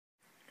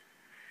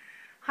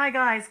Hi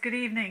guys, good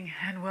evening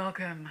and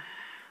welcome.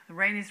 The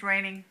rain is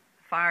raining,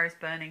 the fire is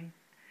burning,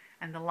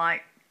 and the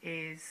light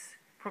is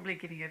probably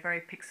giving you a very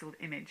pixeled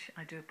image.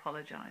 I do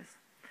apologize.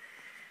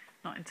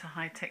 Not into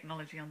high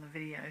technology on the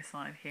video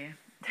side here.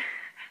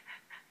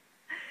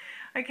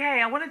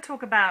 Okay, I want to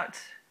talk about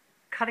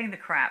cutting the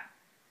crap.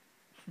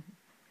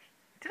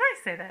 Did I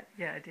say that?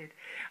 Yeah, I did.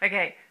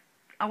 Okay,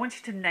 I want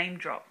you to name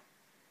drop.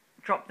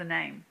 Drop the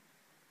name.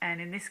 And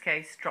in this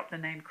case, drop the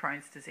name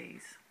Crohn's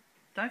disease.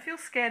 Don't feel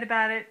scared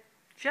about it.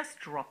 Just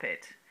drop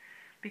it.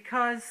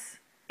 Because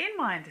in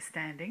my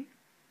understanding,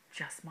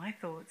 just my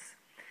thoughts,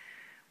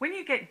 when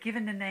you get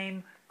given the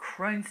name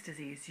Crohn's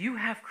disease, you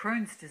have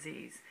Crohn's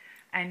disease,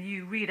 and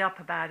you read up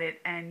about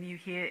it and you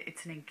hear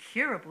it's an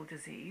incurable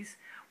disease,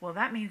 well,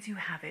 that means you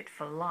have it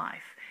for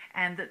life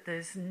and that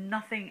there's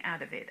nothing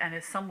out of it. And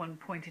as someone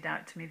pointed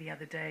out to me the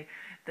other day,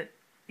 that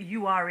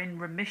you are in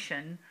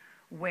remission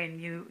when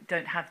you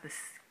don't have the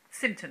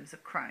symptoms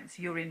of Crohn's.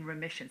 You're in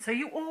remission. So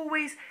you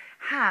always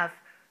have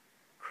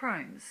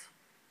Crohn's.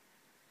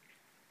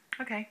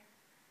 Okay.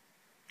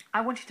 I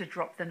want you to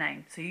drop the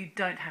name so you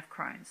don't have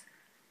Crohn's.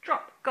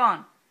 Drop.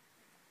 Gone.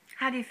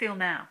 How do you feel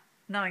now,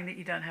 knowing that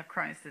you don't have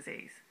Crohn's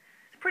disease?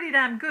 It's pretty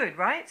damn good,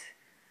 right?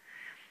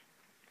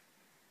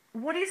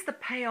 What is the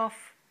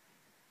payoff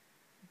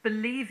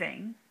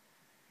believing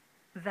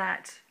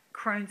that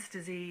Crohn's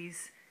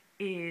disease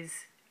is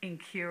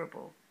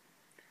incurable?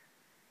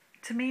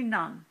 To me,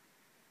 none.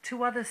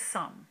 To others,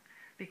 some.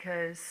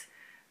 Because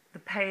the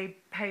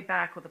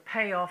payback or the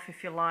payoff,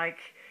 if you like,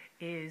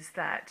 is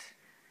that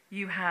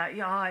you have,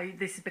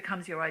 this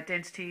becomes your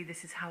identity.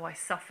 This is how I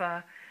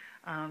suffer.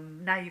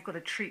 Now you've got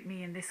to treat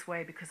me in this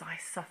way because I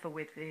suffer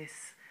with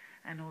this,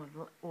 and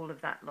all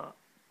of that lot.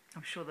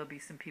 I'm sure there'll be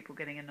some people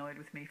getting annoyed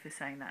with me for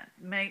saying that.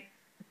 Mate,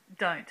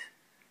 don't,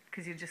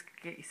 because you'll just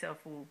get yourself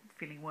all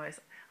feeling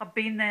worse. I've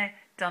been there,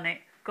 done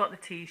it, got the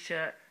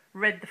t-shirt,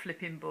 read the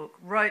flipping book,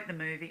 wrote the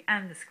movie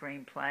and the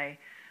screenplay,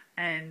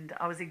 and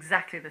I was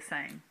exactly the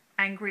same.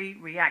 Angry,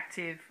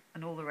 reactive,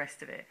 and all the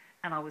rest of it.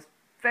 And I was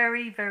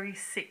very, very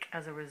sick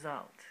as a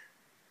result.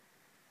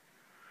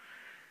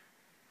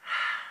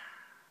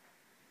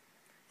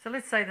 So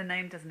let's say the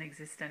name doesn't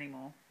exist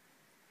anymore.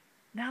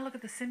 Now look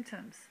at the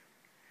symptoms.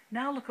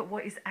 Now look at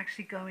what is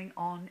actually going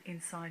on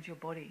inside your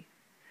body.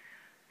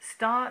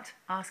 Start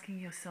asking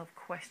yourself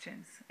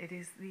questions. It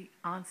is the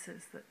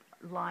answers that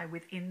lie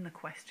within the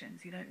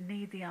questions. You don't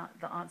need the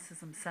answers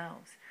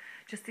themselves.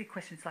 Just the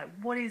questions like,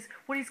 what is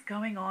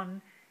going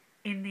on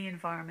in the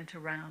environment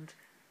around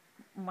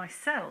my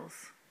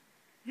cells?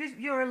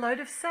 You're a load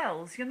of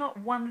cells. You're not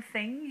one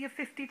thing. You're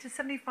 50 to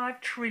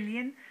 75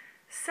 trillion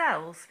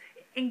cells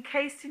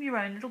encased in your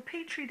own little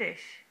petri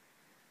dish.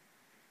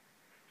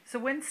 So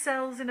when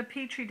cells in a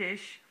petri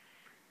dish,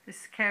 this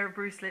is care of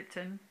Bruce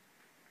Lipton,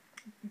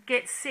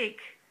 get sick,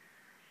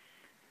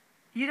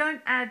 you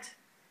don't add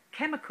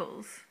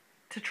chemicals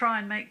to try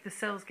and make the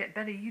cells get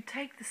better. You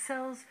take the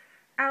cells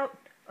out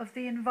of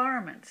the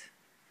environment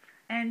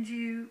and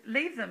you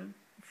leave them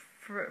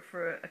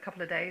for a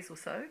couple of days or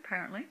so,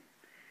 apparently,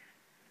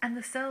 and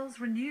the cells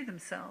renew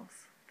themselves.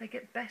 They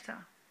get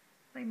better.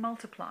 They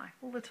multiply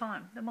all the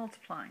time. They're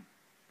multiplying.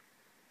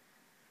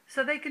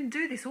 So they can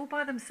do this all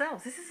by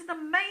themselves. This is an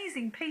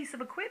amazing piece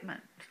of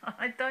equipment.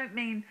 I don't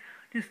mean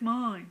just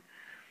mine.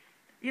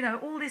 You know,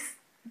 all this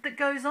that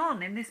goes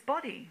on in this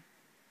body.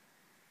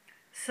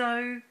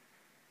 So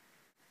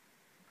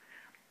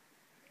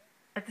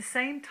at the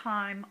same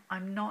time,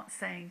 I'm not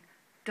saying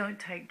don't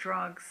take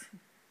drugs,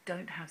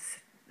 don't have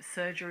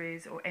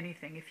surgeries or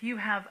anything. If you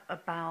have a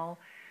bowel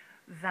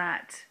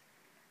that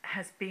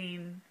has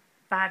been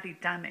badly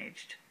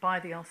damaged by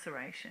the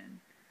ulceration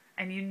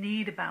and you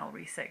need a bowel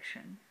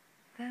resection,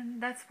 then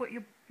that's what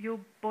your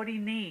body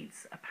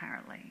needs,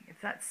 apparently.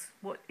 If that's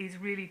what is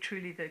really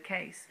truly the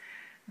case,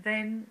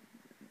 then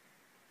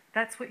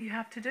that's what you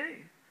have to do.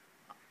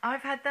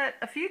 I've had that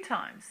a few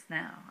times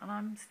now, and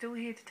I'm still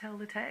here to tell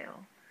the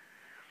tale.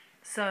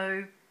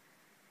 So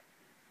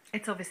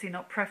it's obviously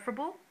not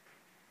preferable,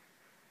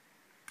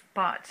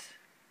 but,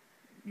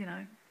 you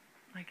know,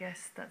 I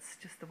guess that's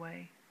just the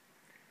way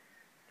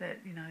that,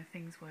 you know,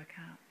 things work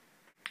out.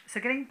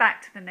 So getting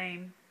back to the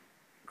name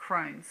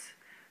Crohn's.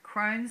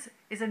 Crohn's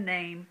is a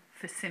name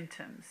for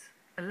symptoms.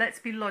 And let's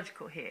be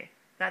logical here.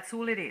 That's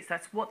all it is.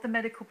 That's what the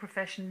medical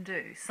profession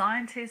do.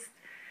 Scientists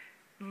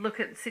look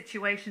at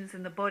situations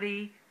in the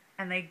body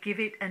and they give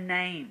it a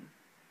name.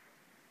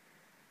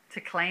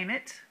 To claim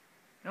it,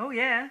 oh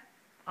yeah,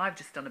 I've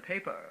just done a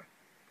paper.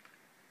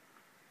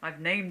 I've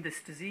named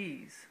this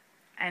disease.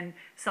 And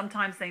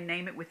sometimes they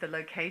name it with a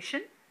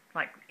location,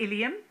 like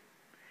ileum,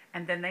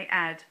 and then they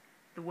add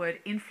the word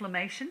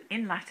inflammation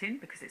in Latin,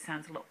 because it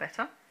sounds a lot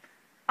better,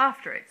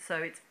 after it. So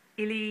it's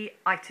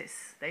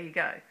ileitis. There you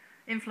go.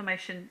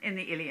 Inflammation in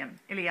the ileum,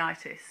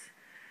 ileitis.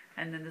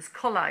 And then there's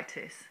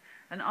colitis,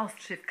 and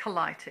ulcerative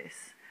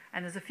colitis,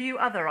 and there's a few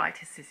other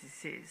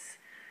itises.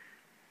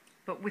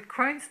 But with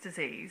Crohn's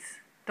disease,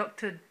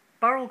 Dr.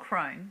 Burrell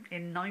Crohn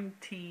in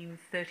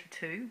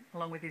 1932,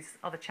 along with his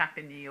other chap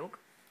in New York,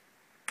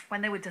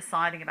 when they were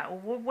deciding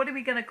about, well, what are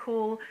we going to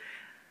call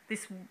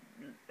this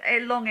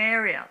a long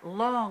area,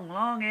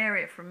 long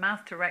area from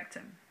mouth to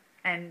rectum,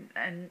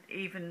 and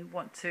even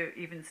want to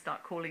even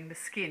start calling the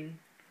skin,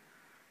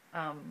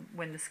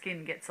 when the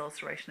skin gets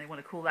ulceration, they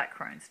want to call that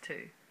Crohn's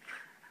too.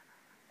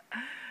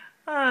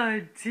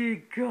 Oh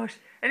dear gosh.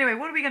 Anyway,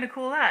 what are we going to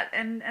call that?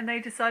 And they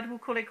decided we'll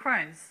call it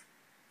Crohn's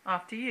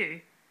after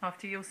you,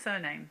 after your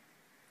surname.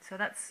 So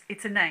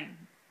it's a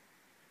name.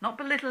 Not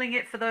belittling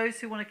it for those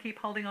who want to keep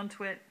holding on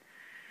to it.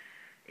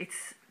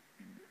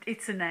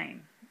 It's a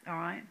name, all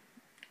right?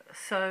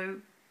 So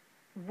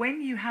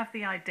when you have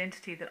the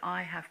identity that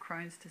I have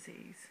Crohn's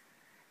disease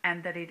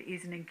and that it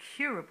is an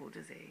incurable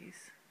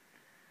disease,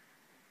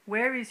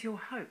 where is your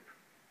hope?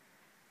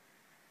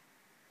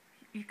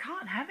 You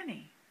can't have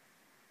any.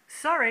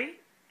 Sorry,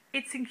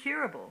 it's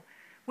incurable.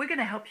 We're going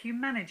to help you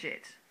manage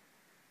it.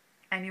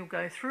 And you'll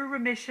go through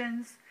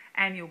remissions,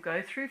 and you'll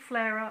go through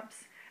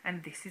flare-ups,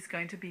 and this is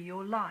going to be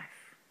your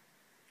life.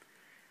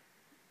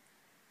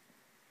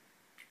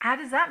 How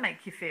does that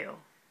make you feel?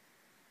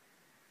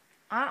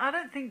 I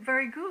don't think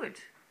very good.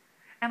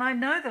 And I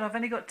know that I've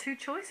only got two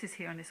choices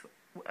here on this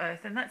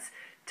earth, and that's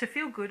to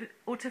feel good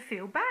or to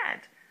feel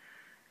bad.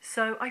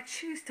 So I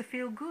choose to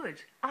feel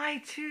good.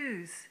 I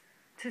choose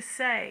to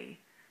say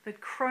that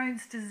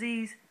Crohn's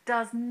disease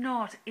does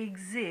not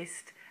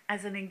exist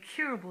as an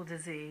incurable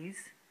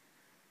disease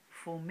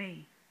for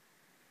me.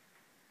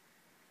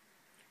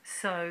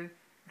 So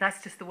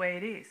that's just the way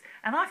it is.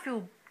 And I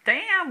feel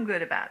damn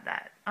good about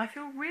that. I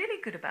feel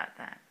really good about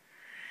that.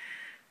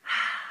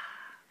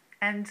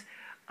 And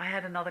I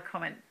had another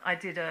comment. I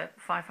did a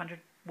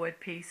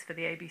 500-word piece for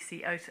the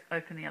ABC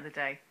Open the other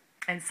day.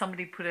 And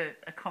somebody put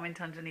a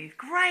comment underneath,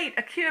 great,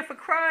 a cure for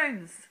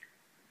Crohn's.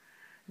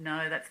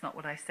 No, that's not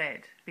what I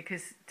said.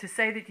 Because to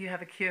say that you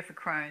have a cure for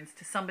Crohn's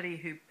to somebody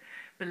who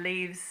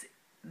believes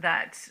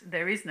that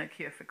there is no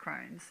cure for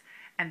Crohn's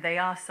and they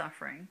are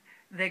suffering,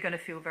 they're going to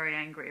feel very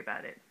angry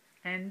about it.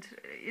 And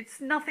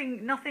it's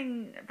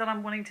nothing that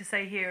I'm wanting to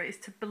say here is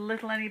to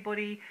belittle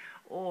anybody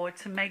or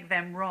to make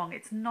them wrong.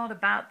 It's not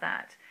about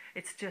that.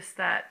 It's just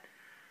that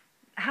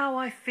how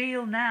I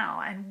feel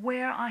now and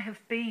where I have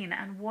been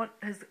and what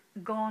has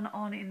gone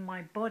on in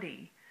my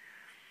body,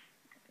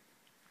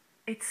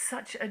 it's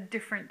such a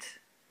different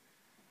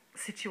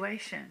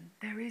situation.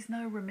 There is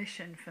no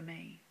remission for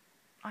me.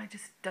 I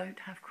just don't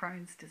have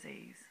Crohn's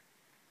disease.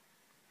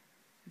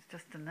 It's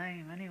just a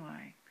name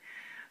anyway.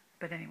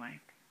 But anyway,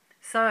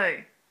 so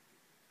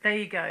there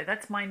you go.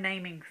 That's my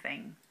naming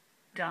thing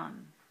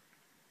done.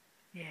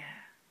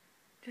 Yeah.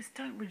 Just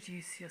don't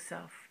reduce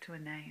yourself to a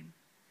name.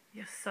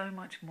 You're so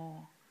much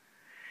more.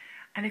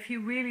 And if you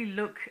really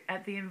look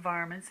at the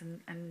environments,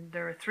 and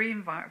there are three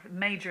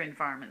major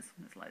environments,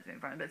 there's loads of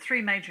environments, but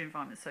three major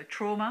environments. So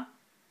trauma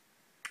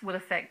will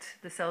affect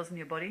the cells in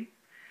your body.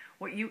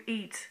 What you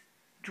eat,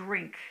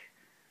 drink,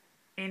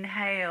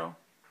 inhale,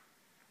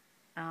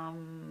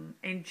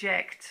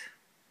 inject,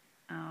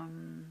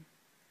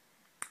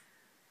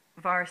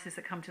 viruses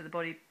that come to the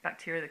body,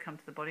 bacteria that come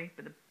to the body,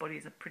 but the body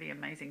is a pretty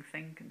amazing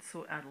thing, can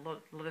sort out a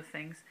lot of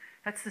things.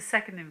 That's the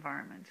second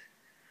environment.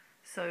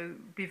 So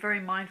be very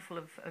mindful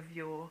of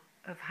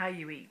how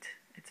you eat.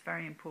 It's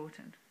very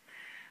important.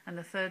 And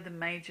the third, the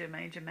major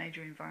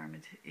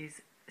environment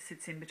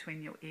sits in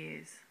between your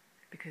ears,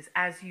 because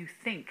as you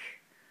think,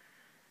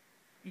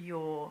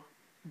 your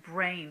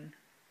brain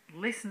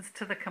listens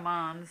to the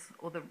commands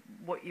or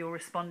what you're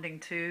responding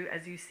to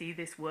as you see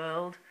this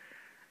world,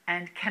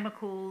 and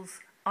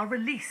chemicals are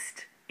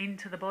released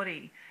into the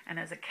body. And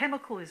as a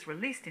chemical is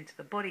released into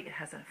the body, it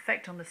has an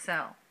effect on the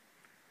cell.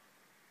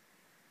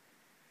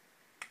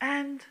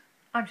 And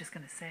I'm just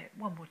going to say it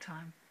one more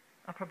time.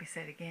 I'll probably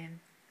say it again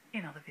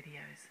in other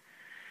videos.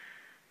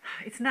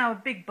 It's now a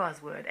big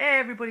buzzword.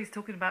 Everybody's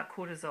talking about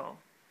cortisol.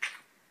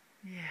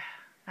 Yeah,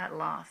 at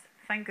last.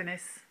 Thank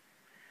goodness.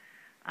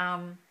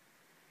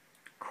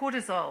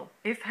 Cortisol,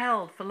 if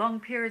held for long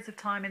periods of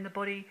time in the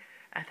body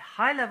at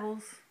high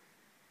levels,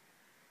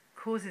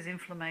 causes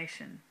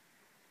inflammation.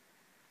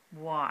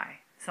 Why?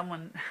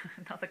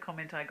 Another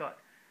comment I got.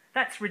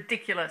 That's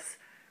ridiculous.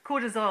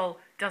 Cortisol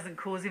doesn't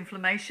cause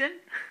inflammation.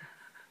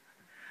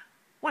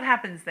 What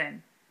happens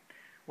then?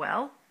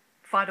 Well,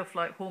 fight or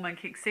flight hormone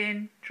kicks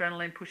in,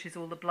 adrenaline pushes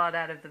all the blood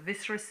out of the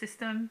viscerous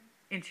system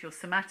into your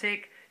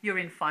somatic, you're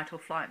in fight or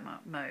flight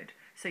mode.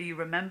 So you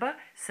remember,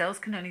 cells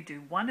can only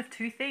do one of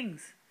two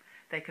things.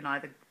 They can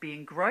either be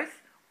in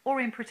growth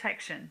or in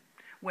protection.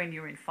 When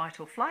you're in fight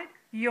or flight,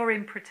 you're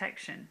in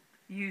protection.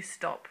 You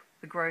stop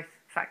the growth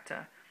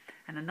factor.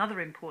 And another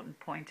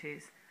important point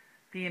is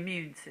the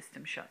immune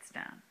system shuts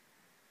down.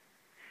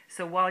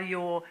 So while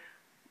you're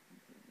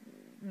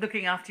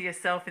looking after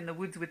yourself in the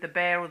woods with the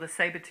bear or the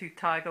saber-toothed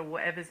tiger or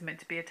whatever's meant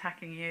to be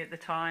attacking you at the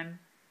time,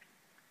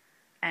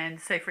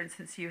 and say for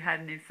instance you had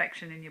an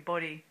infection in your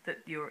body that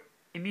your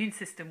immune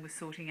system was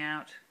sorting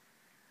out,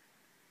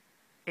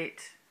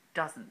 it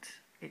doesn't.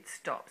 It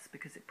stops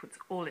because it puts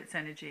all its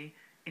energy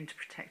into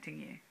protecting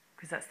you,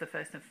 because that's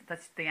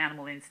the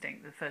animal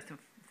instinct, the first and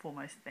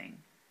foremost thing.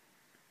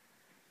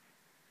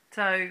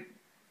 So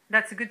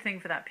that's a good thing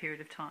for that period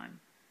of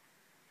time.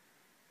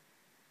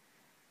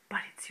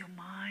 It's your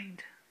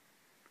mind.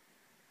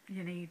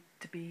 You need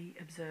to be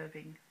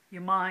observing.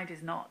 Your mind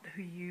is not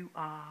who you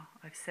are.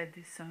 I've said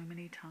this so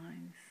many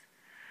times,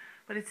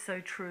 but it's so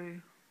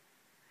true.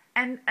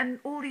 And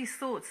all these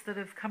thoughts that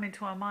have come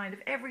into our mind of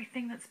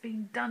everything that's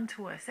been done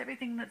to us,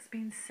 everything that's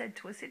been said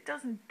to us, it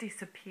doesn't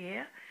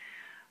disappear.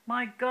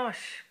 My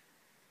gosh.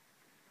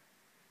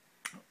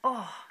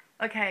 Oh,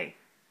 okay.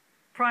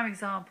 Prime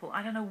example.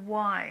 I don't know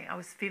why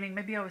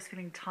maybe I was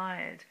feeling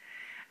tired,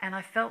 and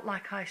I felt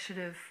like I should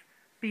have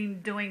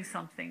been doing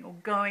something or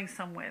going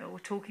somewhere or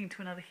talking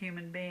to another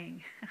human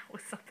being or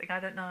something, I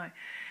don't know.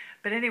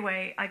 But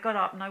anyway, I got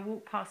up and I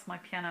walked past my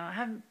piano. I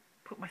haven't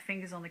put my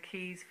fingers on the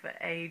keys for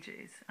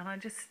ages, and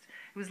it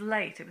was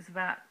late. It was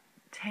about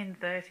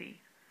 10:30,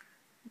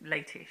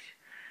 late-ish.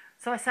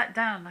 So I sat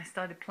down and I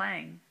started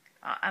playing,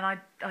 and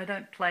I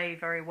don't play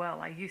very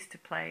well. I used to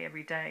play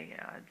every day.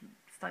 I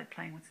started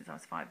playing since I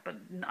was 5, but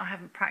I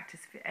haven't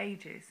practiced for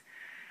ages.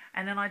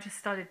 And then I just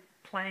started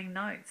playing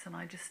notes, and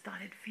I just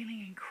started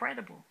feeling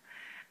incredible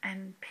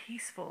and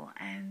peaceful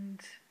and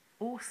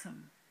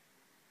awesome.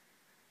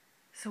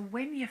 So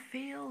when you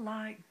feel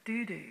like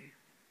doo-doo,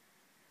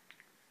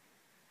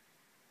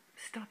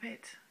 stop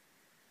it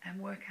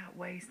and work out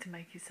ways to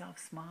make yourself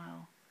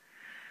smile.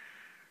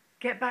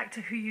 Get back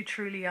to who you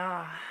truly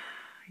are,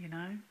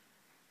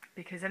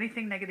 because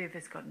anything negative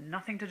has got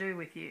nothing to do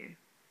with you,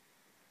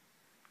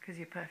 because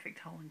you're perfect,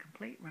 whole and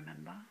complete,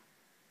 remember?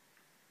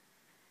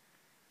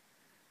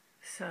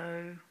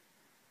 So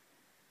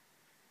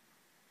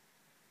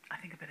I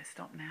think I better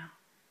stop now.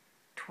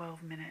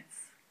 12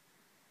 minutes.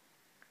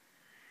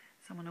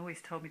 Someone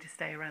always told me to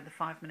stay around the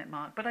 5-minute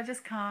mark, but I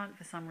just can't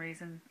for some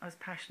reason. I was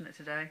passionate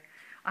today.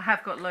 I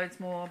have got loads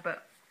more,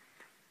 but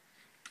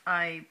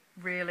I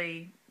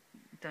really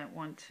don't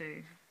want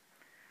to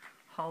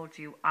hold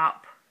you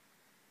up.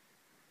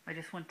 I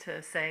just want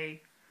to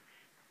say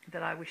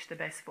that I wish the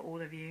best for all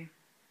of you.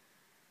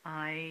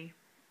 I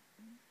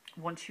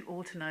want you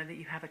all to know that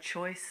you have a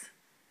choice,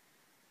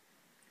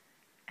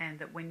 and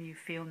that when you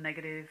feel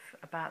negative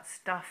about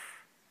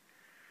stuff,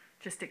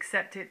 just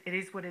accept it. It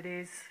is what it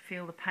is.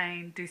 Feel the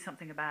pain. Do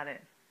something about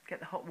it. Get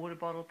the hot water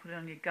bottle, put it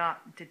on your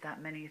gut. Did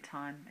that many a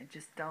time. It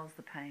just dulls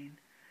the pain.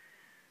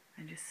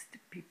 And just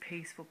be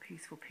peaceful,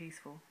 peaceful,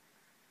 peaceful.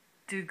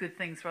 Do good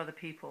things for other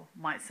people.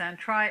 Might sound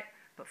trite,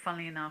 but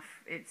funnily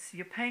enough,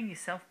 you're paying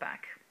yourself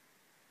back.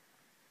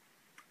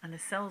 And the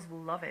cells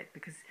will love it,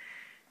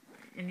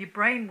 and your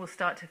brain will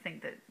start to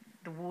think that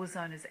the war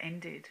zone has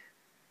ended.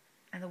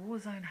 And the war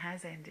zone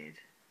has ended.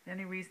 The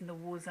only reason the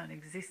war zone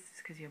exists is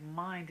because your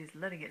mind is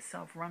letting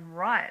itself run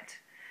riot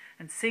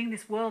and seeing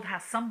this world how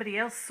somebody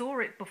else saw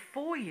it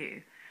before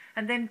you,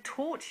 and then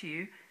taught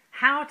you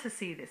how to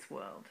see this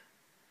world.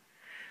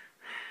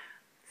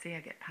 See, I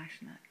get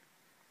passionate.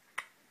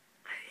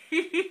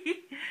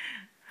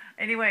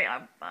 Anyway,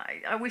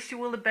 I wish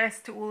you all the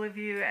best, to all of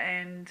you,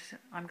 and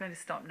I'm going to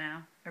stop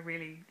now. I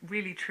really,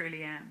 really,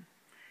 truly am.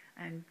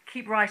 And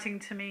keep writing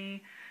to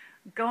me.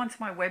 Go onto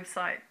my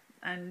website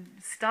and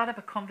start up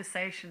a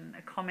conversation,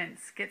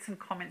 comments. Get some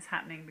comments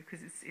happening,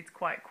 because it's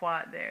quite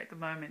quiet there at the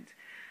moment.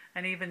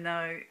 And even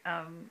though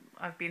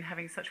I've been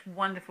having such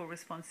wonderful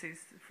responses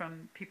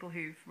from people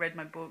who've read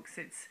my books,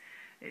 it's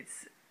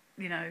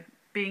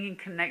being in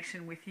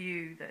connection with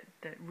you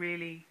that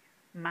really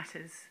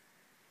matters,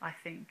 I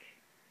think,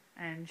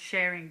 and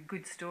sharing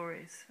good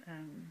stories.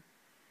 And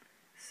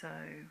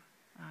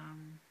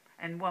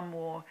one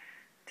more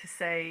to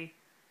say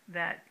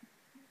that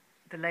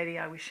the lady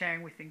I was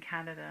sharing with in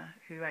Canada,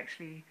 who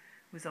actually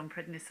was on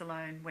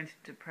prednisolone, went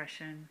into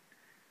depression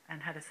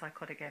and had a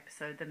psychotic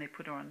episode, then they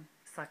put her on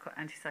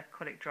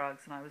antipsychotic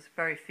drugs, and I was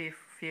very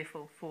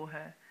fearful for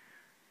her.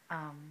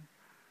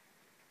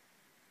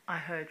 I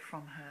heard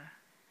from her,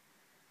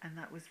 and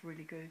that was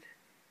really good.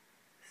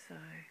 So,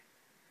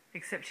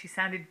 except she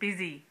sounded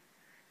busy.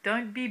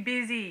 Don't be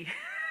busy.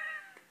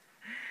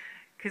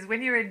 Because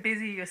when you're in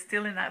busy, you're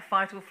still in that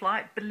fight or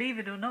flight. Believe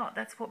it or not,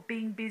 that's what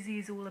being busy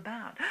is all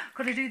about.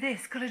 Got to do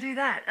this, got to do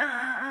that.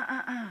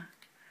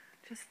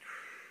 Just,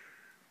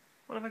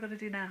 what have I got to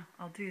do now?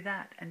 I'll do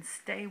that, and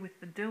stay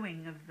with the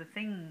doing of the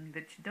thing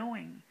that you're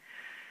doing.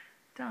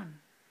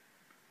 Done.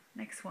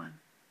 Next one.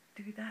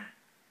 Do that.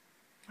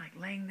 Like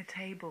laying the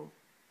table.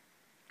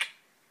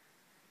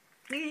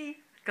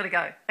 Gotta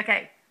go.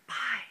 Okay.